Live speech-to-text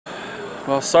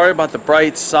Well, sorry about the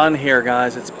bright sun here,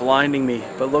 guys. It's blinding me.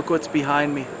 But look what's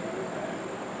behind me.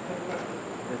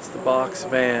 It's the box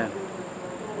van.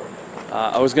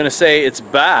 I was going to say it's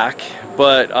back,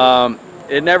 but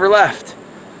it never left.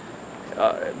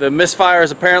 The misfire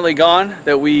is apparently gone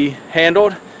that we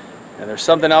handled, and there's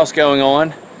something else going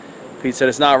on. Pete said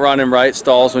it's not running right,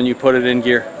 stalls when you put it in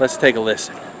gear. Let's take a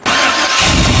listen.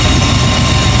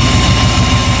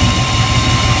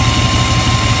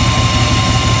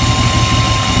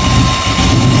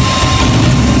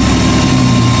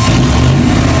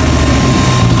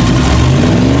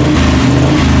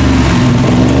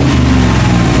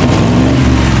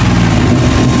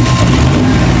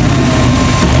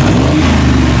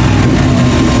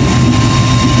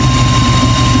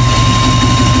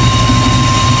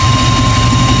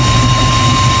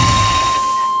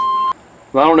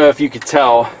 Well, I don't know if you could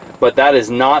tell, but that is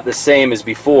not the same as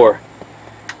before.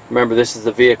 Remember, this is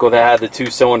the vehicle that had the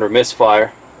 2-cylinder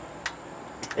misfire.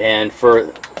 And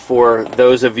for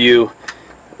those of you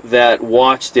that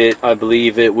watched it, I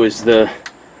believe it was the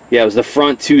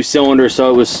front 2-cylinder.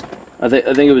 So it was, I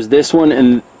think it was this one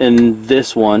and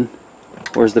this one.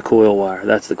 Where's the coil wire?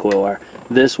 That's the coil wire.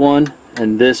 This one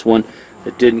and this one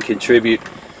that didn't contribute.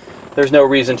 There's no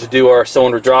reason to do our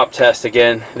cylinder drop test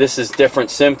again. This is different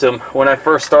symptom. When I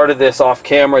first started this off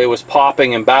camera, it was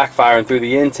popping and backfiring through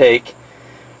the intake,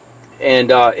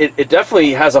 and it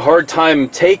definitely has a hard time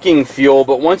taking fuel,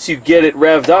 but once you get it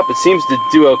revved up, it seems to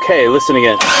do okay. Listen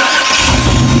again.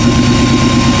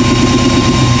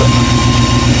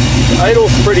 The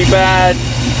idle's pretty bad.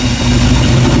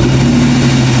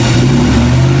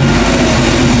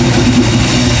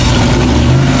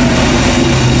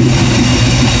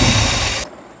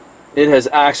 It has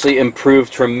actually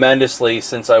improved tremendously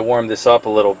since I warmed this up a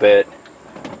little bit.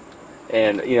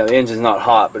 And you know, the engine's not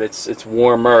hot, but it's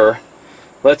warmer.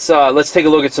 Let's take a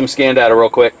look at some scan data real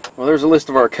quick. Well, there's a list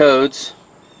of our codes.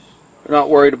 We're not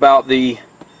worried about the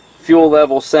fuel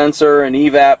level sensor and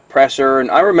evap pressure. And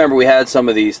I remember we had some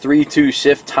of these 3-2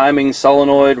 shift timing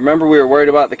solenoid. Remember, we were worried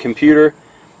about the computer.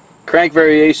 Crank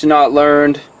variation not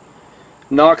learned.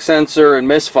 Knock sensor and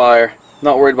misfire.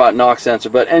 Not worried about knock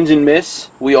sensor, but engine miss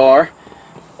we are.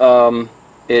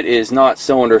 It is not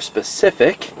cylinder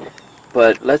specific,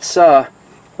 but let's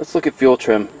look at fuel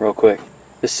trim real quick.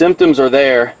 The symptoms are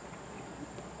there.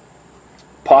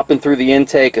 Popping through the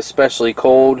intake, especially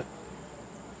cold.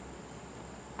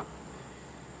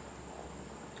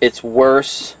 It's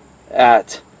worse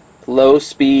at low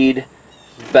speed,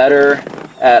 better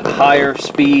at higher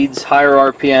speeds, higher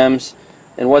RPMs,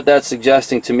 and what that's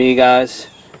suggesting to me, guys,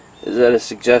 is that it's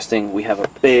suggesting we have a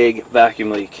big vacuum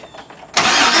leak.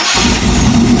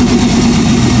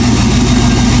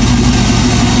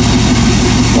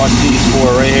 Watch these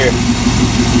four right here.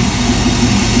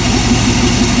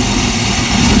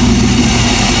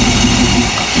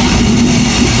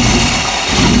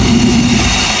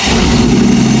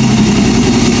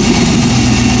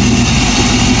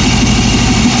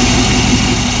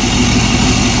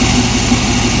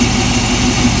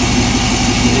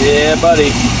 Yeah,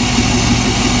 buddy.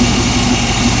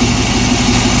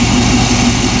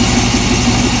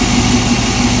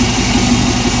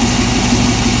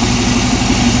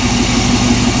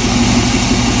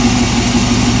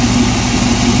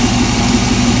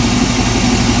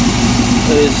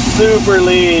 It is super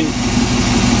lean.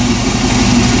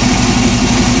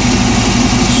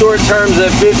 Short terms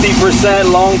at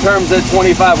 50%, long terms at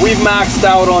 25%. We've maxed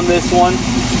out on this one.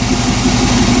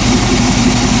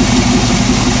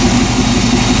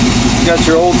 You got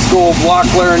your old school block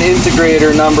learn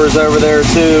integrator numbers over there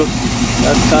too.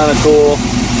 That's kind of cool.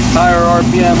 Higher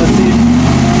RPM, let's see.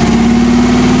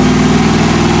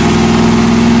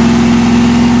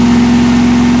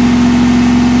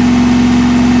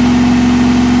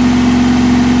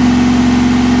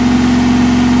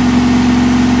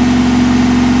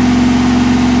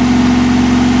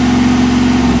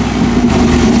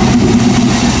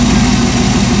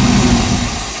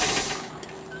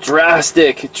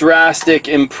 Drastic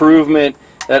improvement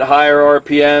at higher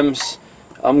RPMs.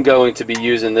 I'm going to be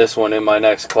using this one in my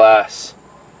next class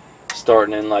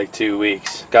starting in like 2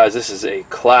 weeks. Guys, this is a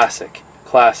classic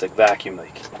vacuum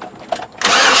leak.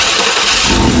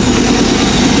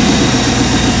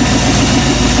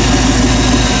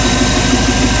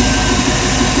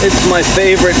 It's my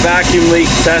favorite vacuum leak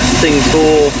testing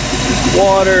tool.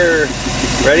 Water.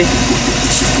 Ready?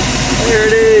 There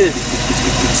it is.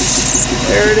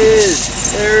 There it is.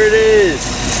 There it is.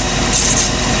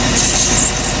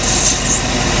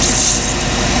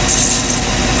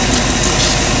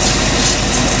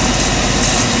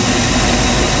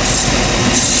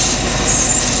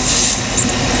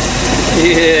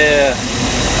 Yeah.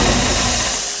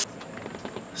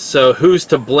 So who's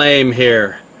to blame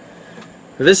here?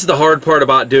 This is the hard part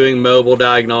about doing mobile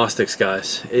diagnostics,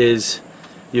 guys, is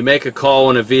you make a call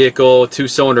on a vehicle,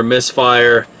 two-cylinder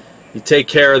misfire, you take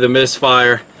care of the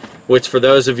misfire, which for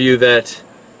those of you that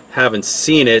haven't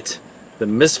seen it, the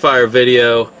misfire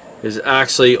video is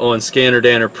actually on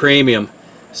ScannerDanner Premium.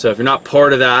 So if you're not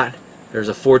part of that, there's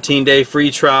a 14-day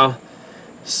free trial.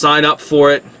 Sign up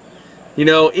for it. You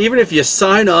know, even if you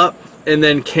sign up and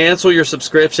then cancel your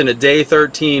subscription at day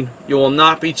 13, you will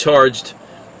not be charged,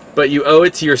 but you owe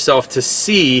it to yourself to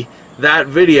see that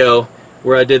video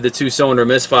where I did the two-cylinder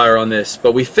misfire on this.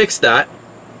 But we fixed that,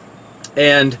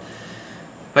 and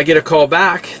I get a call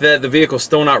back that the vehicle's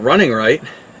still not running right,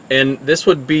 and this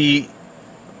would be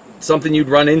something you'd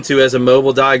run into as a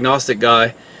mobile diagnostic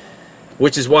guy,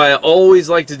 which is why I always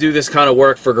like to do this kind of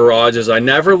work for garages. I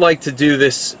never like to do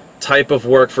this type of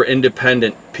work for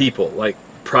independent people, like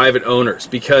private owners,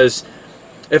 because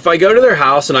if I go to their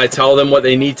house and I tell them what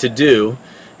they need to do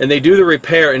and they do the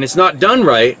repair and it's not done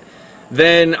right,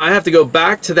 then I have to go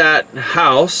back to that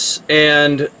house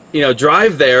and, you know,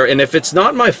 drive there, and if it's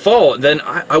not my fault, then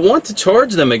I want to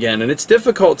charge them again, and it's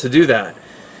difficult to do that.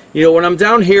 You know, when I'm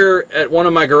down here at one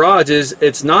of my garages,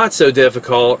 it's not so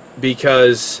difficult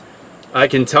because I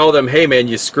can tell them, hey man,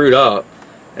 you screwed up.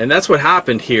 And that's what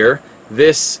happened here.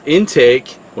 This intake,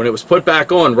 when it was put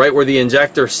back on, right where the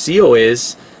injector seal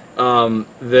is,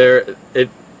 obviously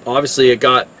it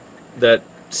got, that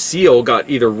seal got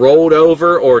either rolled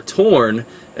over or torn,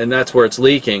 and that's where it's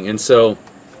leaking. And so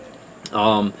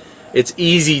it's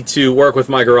easy to work with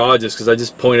my garages because I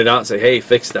just point it out and say, hey,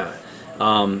 fix that.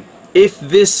 If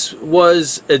this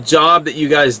was a job that you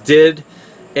guys did,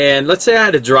 and let's say I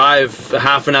had to drive a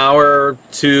half an hour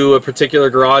to a particular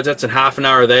garage, that's a half an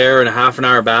hour there and a half an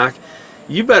hour back,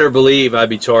 you better believe I'd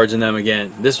be charging them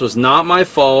again. This was not my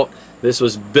fault. This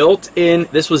was built in.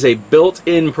 This was a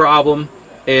built-in problem,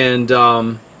 and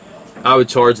I would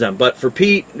charge them. But for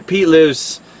Pete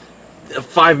lives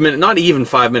 5 minutes, not even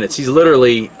 5 minutes. He's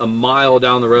literally a mile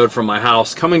down the road from my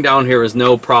house. Coming down here is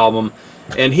no problem.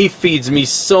 And he feeds me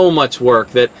so much work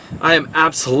that I am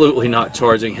absolutely not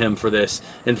charging him for this.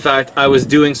 In fact, I was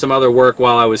doing some other work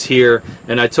while I was here,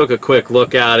 and I took a quick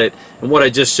look at it, and what I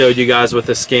just showed you guys with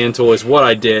the scan tool is what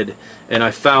I did, and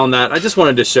I found that. I just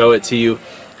wanted to show it to you.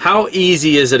 How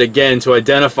easy is it, again, to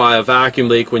identify a vacuum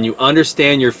leak when you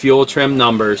understand your fuel trim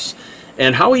numbers?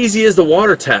 And how easy is the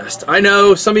water test? I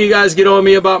know some of you guys get on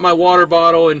me about my water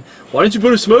bottle and why didn't you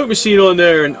put a smoke machine on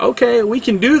there? And okay, we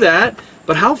can do that,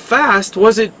 but how fast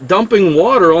was it dumping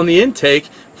water on the intake?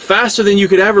 Faster than you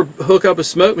could ever hook up a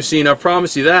smoke machine, I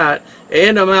promise you that.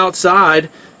 And I'm outside,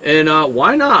 and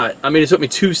why not? I mean, it took me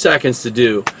 2 seconds to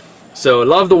do. So I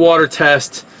love the water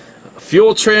test.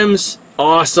 Fuel trims,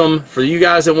 awesome. For you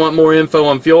guys that want more info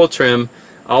on fuel trim,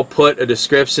 I'll put a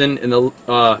description in the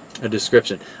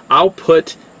I'll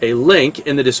put a link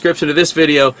in the description of this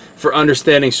video for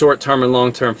understanding short-term and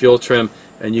long-term fuel trim,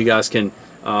 and you guys can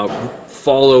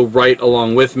follow right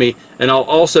along with me. And I'll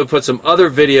also put some other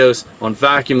videos on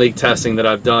vacuum leak testing that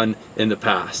I've done in the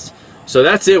past. So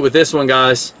that's it with this one,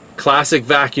 guys. Classic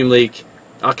vacuum leak.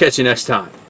 I'll catch you next time.